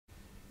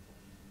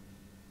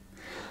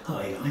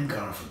Hi, I'm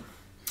Garvin.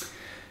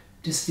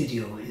 This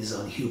video is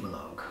on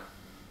Humalog.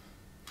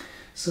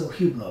 So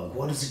Humalog,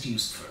 what is it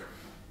used for?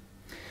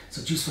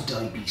 So it's used for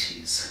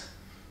diabetes.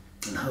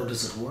 And how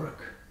does it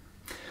work?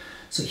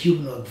 So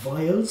Humalog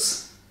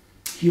vials,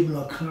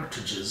 Humalog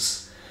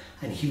cartridges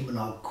and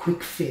Humalog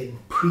KwikPen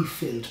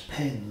prefilled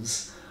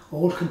pens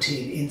all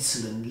contain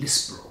insulin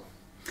lispro.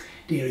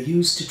 They are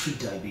used to treat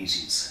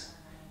diabetes.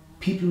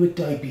 People with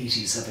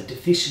diabetes have a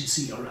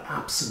deficiency or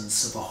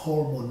absence of a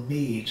hormone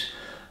made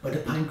by the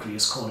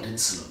pancreas called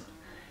insulin.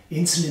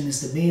 Insulin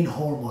is the main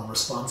hormone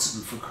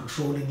responsible for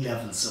controlling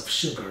levels of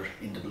sugar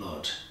in the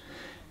blood.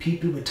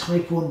 People with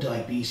type 1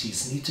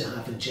 diabetes need to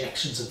have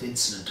injections of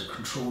insulin to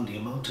control the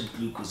amount of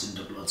glucose in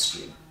their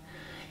bloodstream.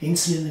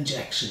 Insulin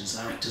injections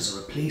act as a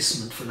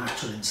replacement for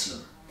natural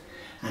insulin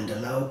and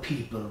allow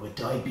people with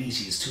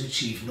diabetes to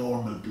achieve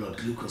normal blood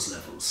glucose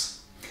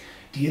levels.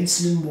 The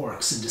insulin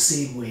works in the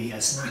same way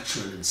as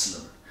natural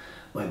insulin,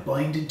 by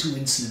binding to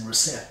insulin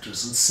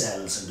receptors and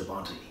cells in the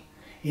body.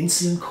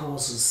 Insulin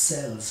causes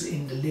cells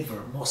in the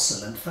liver,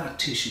 muscle and fat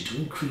tissue to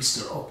increase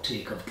their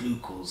uptake of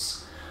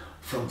glucose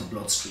from the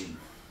bloodstream.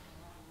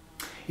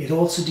 It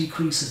also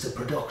decreases the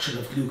production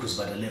of glucose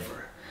by the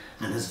liver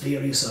and has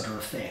various other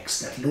effects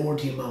that lower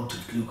the amount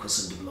of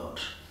glucose in the blood.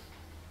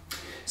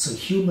 So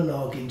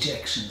Humalog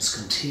injections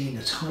contain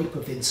a type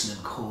of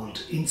insulin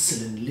called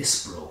insulin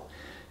lispro.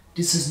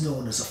 This is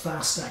known as a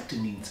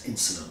fast-acting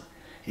insulin.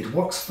 It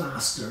works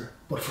faster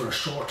but for a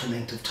shorter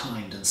length of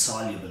time than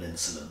soluble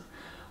insulin.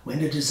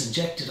 When it is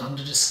injected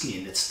under the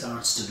skin, it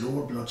starts to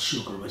lower blood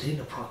sugar within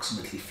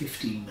approximately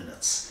 15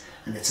 minutes,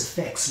 and its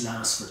effects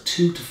last for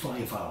 2 to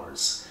 5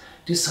 hours.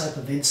 This type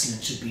of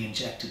insulin should be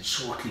injected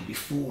shortly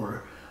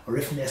before, or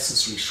if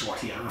necessary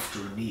shortly after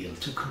a meal,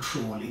 to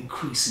control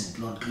increasing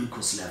blood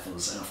glucose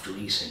levels after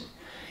eating.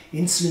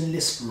 Insulin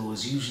lispro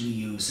is usually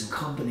used in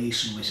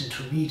combination with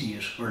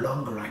intermediate or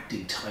longer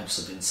acting types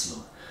of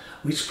insulin,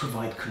 which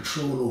provide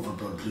control over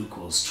blood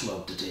glucose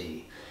throughout the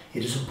day.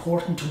 It is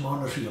important to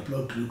monitor your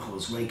blood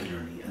glucose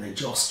regularly and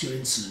adjust your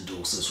insulin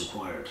dose as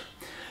required.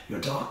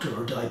 Your doctor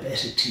or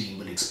diabetic team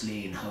will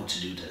explain how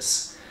to do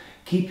this.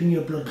 Keeping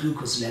your blood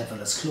glucose level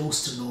as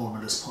close to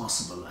normal as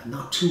possible and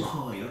not too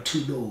high or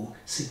too low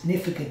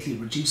significantly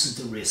reduces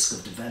the risk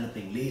of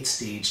developing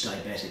late-stage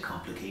diabetic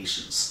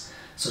complications,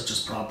 such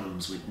as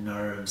problems with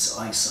nerves,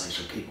 eyesight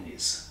or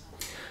kidneys.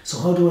 So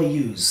how do I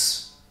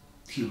use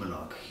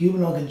Humalog?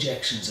 Humalog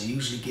injections are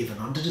usually given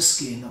under the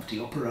skin of the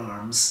upper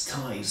arms,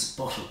 thighs,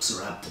 buttocks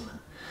or abdomen.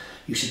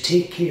 You should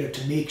take care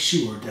to make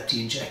sure that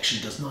the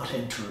injection does not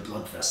enter a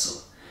blood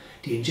vessel.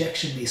 The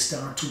injection may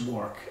start to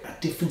work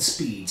at different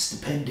speeds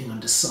depending on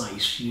the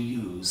site you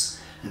use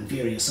and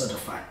various other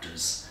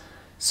factors,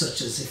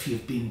 such as if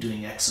you've been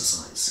doing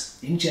exercise.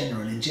 In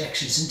general,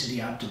 injections into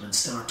the abdomen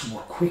start to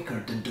work quicker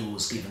than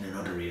those given in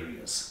other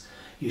areas.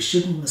 You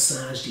shouldn't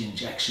massage the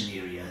injection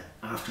area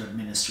after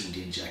administering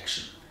the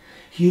injection.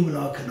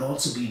 Humalog can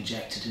also be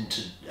injected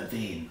into a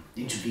vein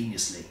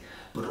intravenously,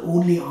 but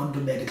only under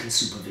medical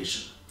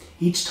supervision.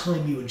 Each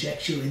time you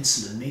inject your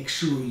insulin, make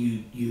sure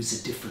you use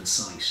a different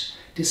site.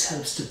 This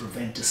helps to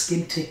prevent the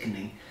skin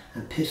thickening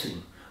and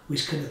pitting,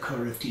 which can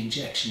occur if the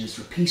injection is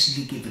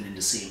repeatedly given in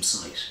the same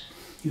site.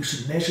 You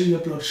should measure your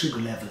blood sugar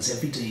levels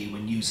every day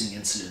when using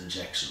insulin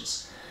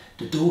injections.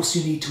 The dose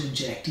you need to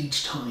inject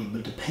each time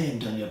will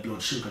depend on your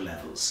blood sugar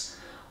levels,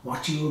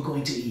 what you are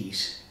going to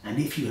eat, and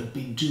if you have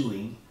been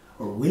doing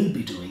or will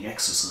be doing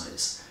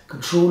exercise.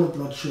 Control of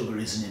blood sugar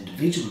is an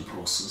individual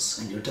process,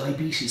 and your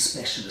diabetes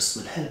specialist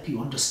will help you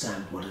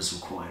understand what is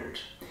required.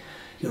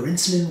 Your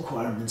insulin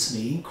requirements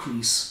may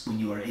increase when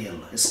you are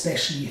ill,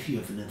 especially if you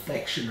have an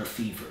infection or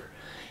fever.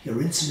 Your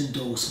insulin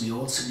dose may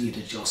also need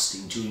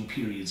adjusting during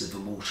periods of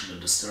emotional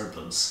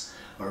disturbance,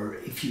 or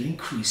if you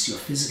increase your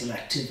physical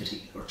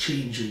activity or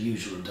change your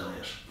usual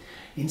diet.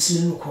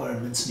 Insulin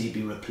requirements may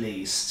be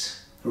replaced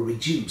or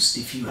reduced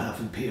if you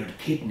have impaired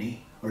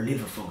kidney or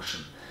liver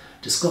function.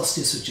 Discuss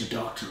this with your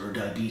doctor or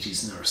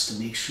diabetes nurse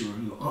to make sure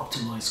you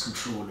optimize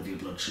control of your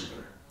blood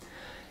sugar.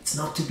 It's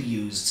not to be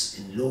used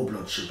in low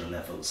blood sugar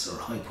levels or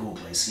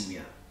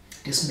hypoglycemia.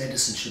 This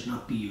medicine should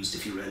not be used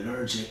if you're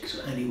allergic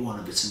to any one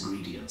of its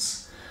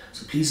ingredients.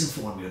 So please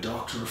inform your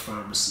doctor or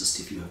pharmacist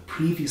if you have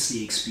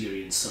previously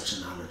experienced such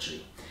an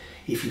allergy.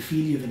 If you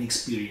feel you have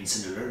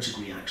experienced an allergic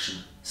reaction,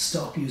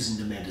 stop using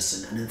the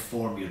medicine and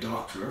inform your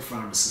doctor or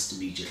pharmacist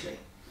immediately.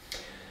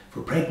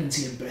 For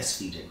pregnancy and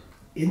breastfeeding,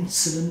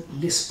 insulin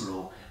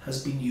lispro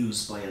has been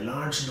used by a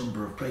large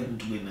number of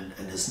pregnant women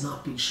and has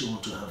not been shown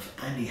to have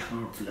any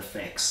harmful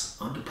effects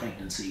on the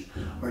pregnancy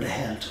or the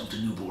health of the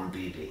newborn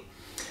baby.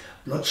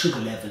 Blood sugar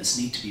levels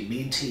need to be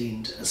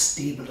maintained as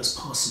stable as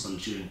possible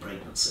during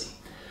pregnancy,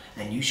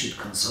 and you should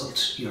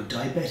consult your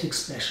diabetic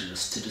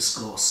specialist to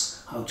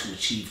discuss how to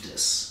achieve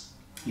this.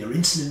 Your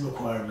insulin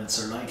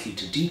requirements are likely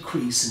to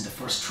decrease in the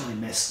first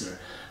trimester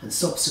and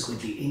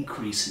subsequently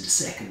increase in the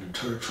second and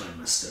third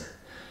trimester.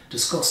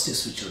 Discuss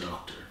this with your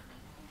doctor.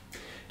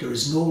 There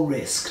is no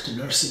risk to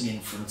nursing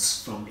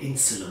infants from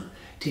insulin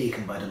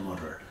taken by the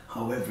mother.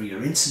 However,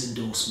 your insulin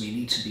dose may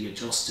need to be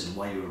adjusted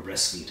while you are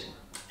breastfeeding.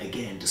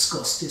 Again,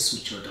 discuss this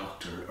with your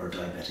doctor or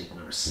diabetic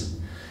nurse.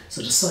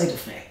 So the side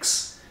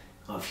effects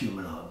of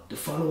Humalog. The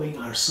following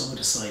are some of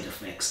the side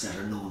effects that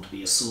are known to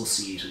be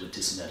associated with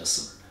this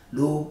medicine.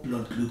 Low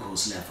blood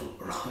glucose level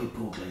or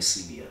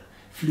hypoglycemia,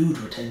 fluid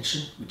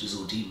retention, which is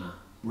oedema,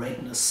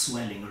 redness,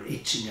 swelling or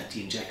itching at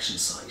the injection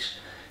site,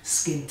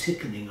 skin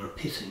thickening or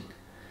pitting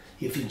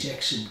if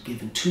injection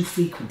given too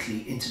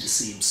frequently into the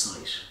same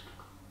site.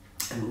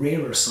 And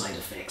rarer side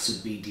effects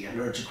would be the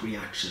allergic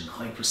reaction,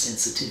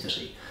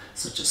 hypersensitivity,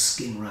 such as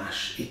skin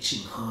rash,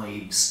 itching,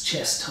 hives,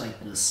 chest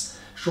tightness,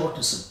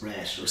 shortness of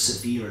breath, or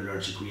severe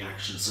allergic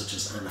reactions such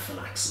as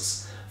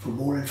anaphylaxis. For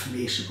more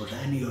information about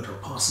any other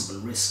possible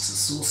risks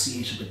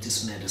associated with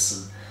this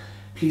medicine,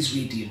 please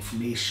read the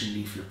information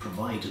leaflet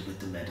provided with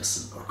the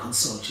medicine or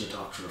consult your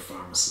doctor or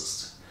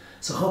pharmacist.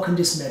 So how can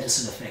this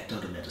medicine affect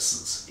other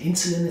medicines?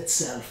 Insulin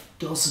itself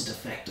doesn't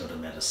affect other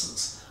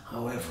medicines.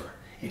 However,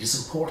 it is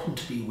important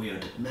to be aware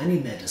that many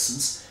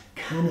medicines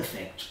can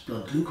affect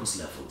blood glucose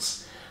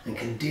levels and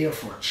can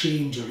therefore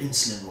change your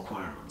insulin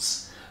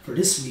requirements. For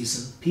this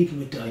reason, people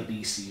with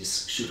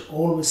diabetes should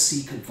always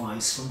seek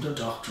advice from their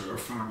doctor or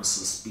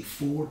pharmacist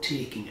before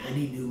taking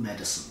any new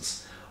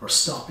medicines or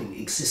stopping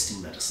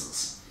existing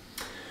medicines.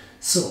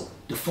 So,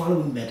 the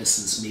following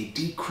medicines may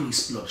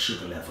decrease blood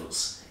sugar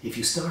levels. If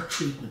you start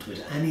treatment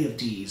with any of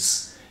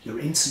these, your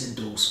insulin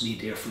dose may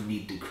therefore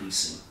need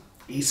decreasing.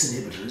 ACE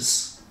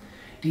inhibitors.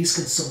 These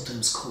can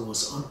sometimes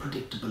cause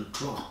unpredictable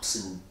drops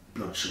in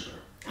blood sugar.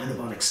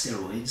 Anabolic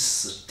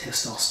steroids,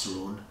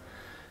 testosterone,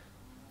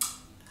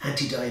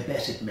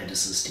 anti-diabetic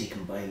medicines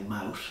taken by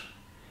mouth,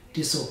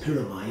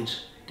 disopyramide,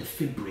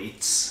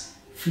 defibrates,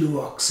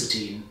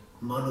 fluoxetine,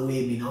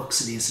 monoamine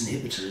oxidase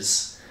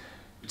inhibitors,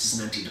 which is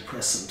an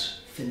antidepressant,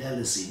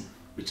 phenelazine,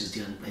 which is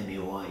the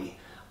MAOI,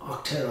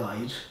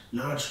 octreotide,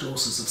 large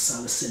doses of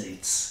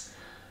salicylates,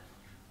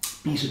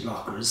 beta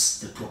blockers,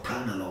 the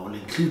propranolol,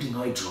 including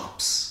eye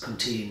drops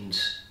containing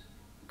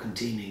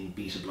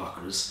beta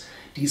blockers.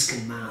 These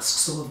can mask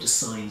some of the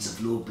signs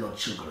of low blood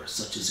sugar,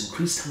 such as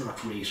increased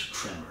heart rate or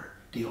tremor.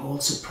 They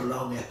also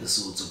prolong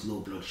episodes of low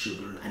blood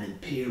sugar and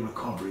impair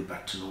recovery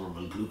back to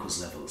normal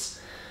glucose levels.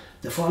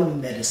 The following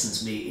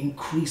medicines may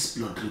increase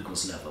blood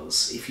glucose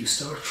levels. If you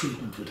start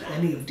treatment with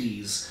any of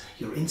these,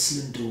 your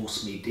insulin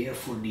dose may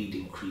therefore need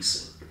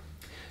increasing.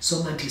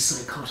 Some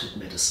antipsychotic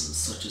medicines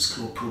such as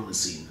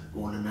chlorpromazine,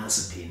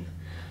 olanzapine,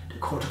 the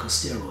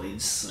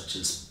corticosteroids such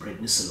as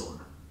prednisolone,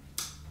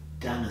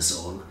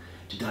 danazol,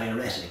 the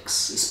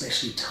diuretics,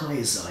 especially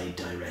thiazide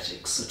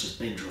diuretics such as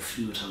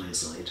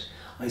bendrofluothiazide,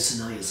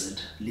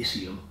 isoniazid,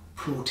 lithium,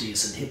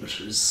 protease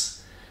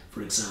inhibitors,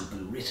 for example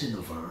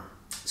ritonavir,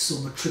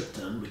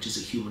 somatriptan, which is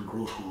a human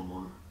growth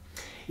hormone,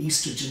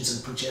 estrogens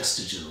and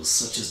progestogens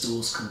such as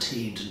those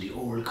contained in the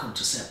oral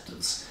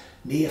contraceptives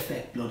may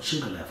affect blood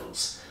sugar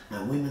levels,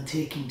 and women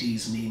taking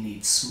these may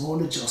need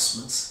small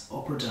adjustments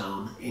up or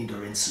down in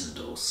their insulin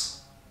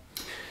dose.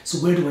 So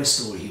where do I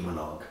store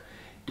Humalog?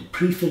 The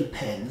prefilled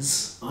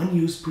pens,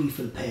 unused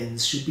prefilled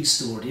pens, should be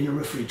stored in a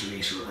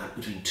refrigerator at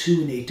between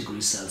 2 and 8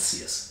 degrees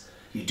Celsius.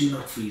 You do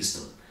not freeze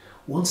them.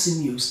 Once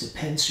in use, the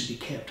pens should be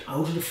kept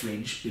out of the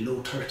fridge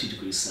below 30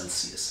 degrees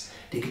Celsius.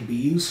 They can be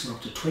used for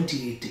up to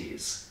 28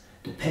 days.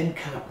 The pen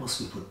cap must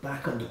be put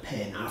back on the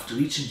pen after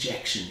each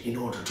injection in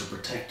order to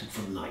protect it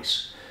from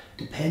light.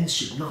 The pens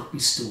should not be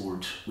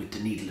stored with the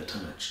needle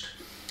attached.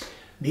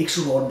 Make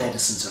sure all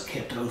medicines are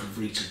kept out of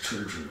reach of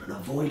children and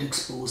avoid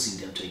exposing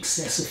them to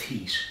excessive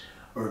heat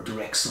or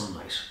direct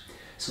sunlight.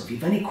 So if you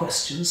have any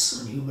questions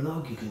on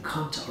Humalog, you can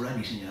contact, or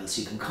anything else,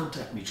 you can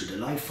contact me through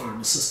the live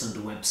pharmacist on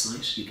the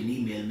website. You can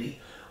email me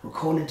or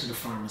call into the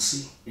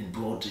pharmacy in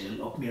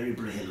Broaddale, up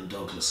Maryborough Hill in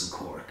Douglas and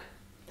Cork.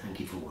 Thank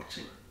you for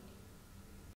watching.